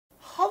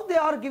they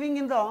are giving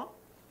in the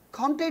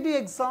competitive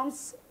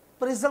exams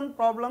Prism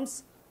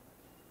problems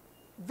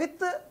with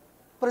the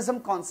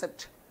Prism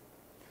concept.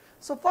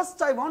 So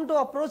first I want to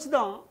approach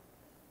the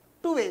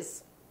two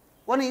ways.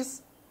 One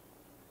is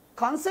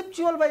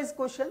conceptual wise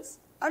questions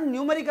and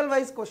numerical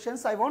wise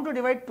questions. I want to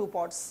divide two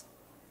parts.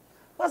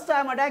 First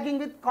I am attacking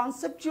with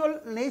conceptual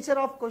nature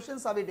of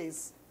questions how it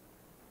is.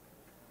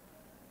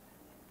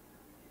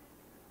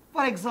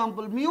 For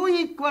example, mu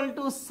equal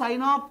to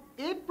sine of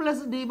a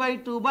plus d by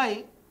 2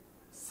 by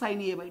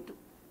sine a by 2.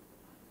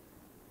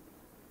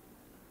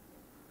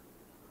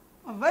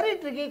 Very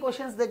tricky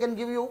questions they can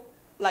give you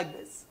like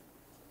this.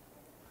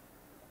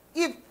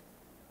 If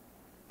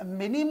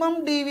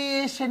minimum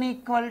deviation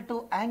equal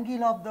to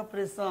angle of the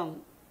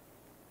prism,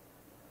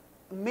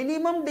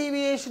 minimum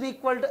deviation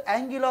equal to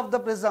angle of the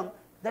prism,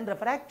 then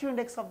refractive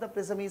index of the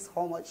prism is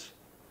how much?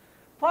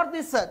 For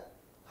this, sir,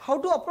 how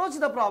to approach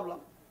the problem?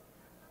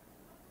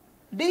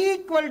 D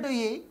equal to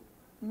A,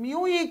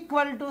 mu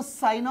equal to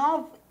sine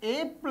of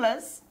A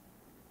plus,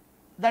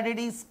 that it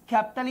is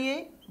capital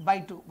A by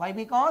 2. Why?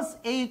 Because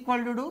A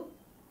equal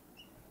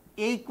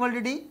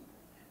to D,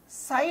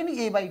 sine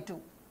A by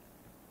 2.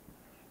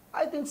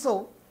 I think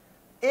so.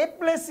 A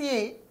plus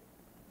A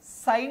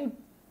sine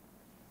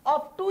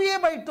of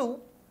 2A by 2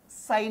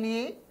 sine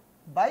A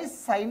by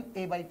sine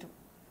A by 2.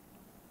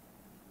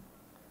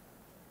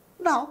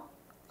 Now,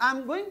 I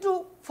am going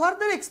to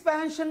further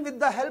expansion with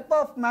the help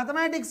of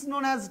mathematics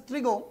known as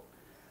trigo.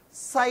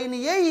 Sine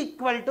A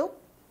equal to,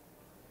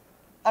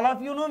 all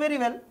of you know very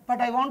well,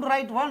 but I want to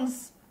write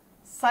once,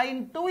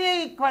 sine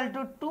 2A equal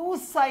to 2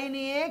 sine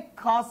A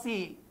cos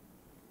A.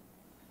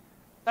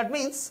 That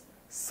means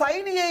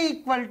sine A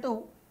equal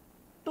to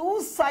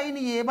 2 sine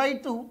A by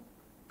 2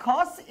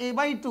 cos A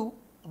by 2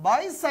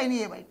 by sine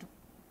A by 2.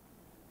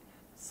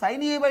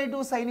 Sine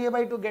A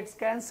by 2 gets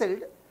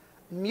cancelled.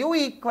 Mu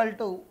equal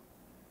to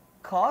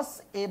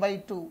cos A by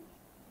 2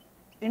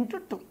 into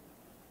 2.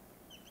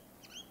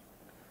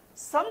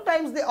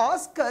 Sometimes they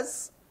ask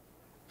us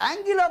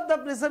angle of the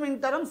prism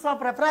in terms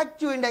of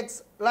refractive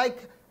index,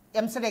 like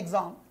Eamcet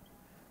exam.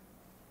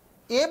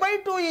 A by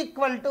 2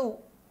 equal to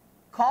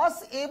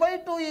cos A by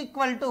 2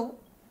 equal to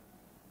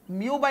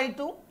mu by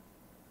 2,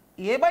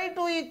 A by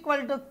 2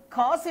 equal to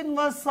cos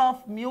inverse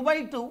of mu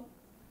by 2,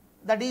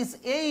 that is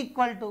A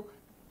equal to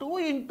 2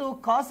 into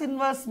cos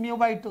inverse mu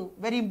by 2.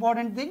 Very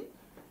important thing.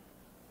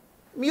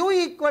 Mu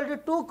equal to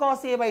 2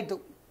 cos A by 2.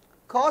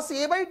 Cos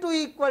A by 2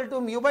 equal to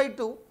mu by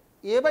 2.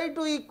 A by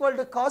 2 equal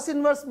to cos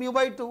inverse mu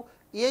by 2.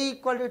 A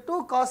equal to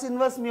 2 cos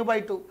inverse mu by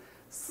 2.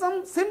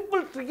 Some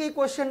simple tricky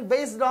question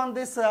based on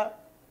this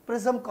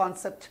prism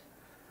concept.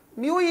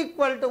 Mu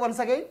equal to, once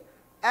again,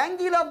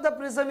 angle of the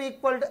prism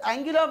equal to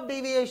angle of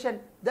deviation,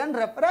 then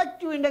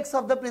refractive index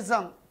of the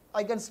prism.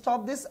 I can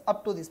stop this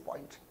up to this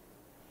point.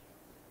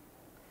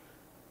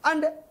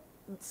 And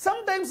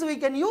sometimes we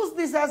can use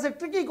this as a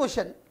tricky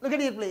question. Look at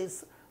here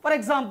please. For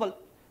example,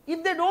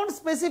 if they don't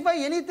specify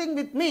anything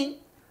with me,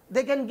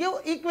 they can give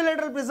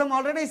equilateral prism.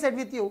 Already I said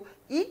with you,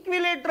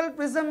 equilateral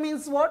prism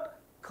means what?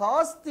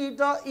 Cos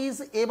theta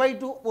is A by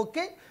 2,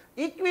 okay?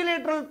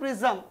 Equilateral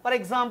prism, for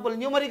example,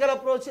 numerical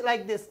approach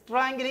like this,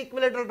 triangle,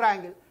 equilateral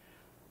triangle.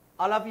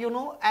 All of you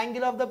know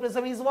angle of the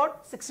prism is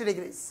what? 60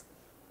 degrees.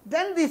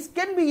 Then this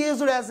can be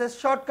used as a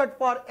shortcut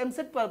for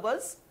Eamcet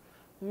purpose.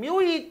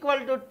 Mu equal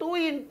to 2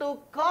 into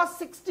cos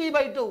 60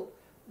 by 2,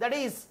 that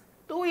is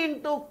 2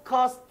 into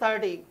cos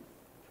 30.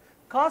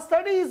 Cos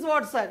 30 is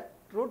what, sir?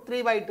 Root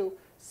 3 by 2.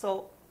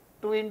 So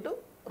 2 into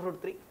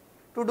root 3.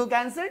 2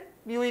 cancelled,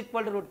 mu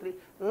equal to root 3.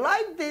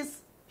 Like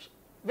this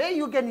way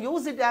you can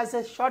use it as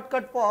a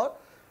shortcut for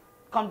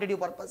competitive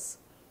purpose.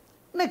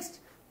 Next,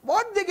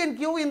 what they can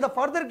give in the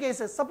further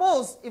cases,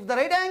 suppose if the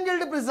right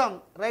angled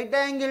prism, right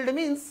angled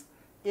means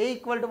A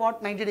equal to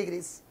what? 90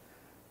 degrees.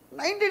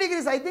 90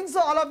 degrees, I think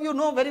so all of you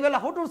know very well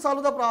how to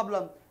solve the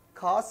problem.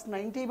 Cos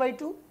 90 by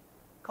 2,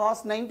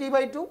 cos 90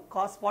 by 2,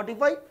 cos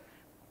 45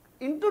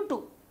 into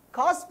 2,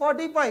 cos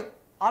 45,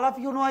 all of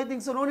you know, I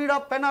think so, no need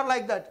of pen or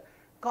like that.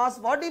 Cos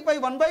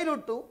 45 1 by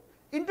root 2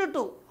 into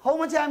 2, how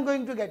much I am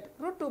going to get?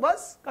 Root 2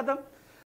 bus, katham.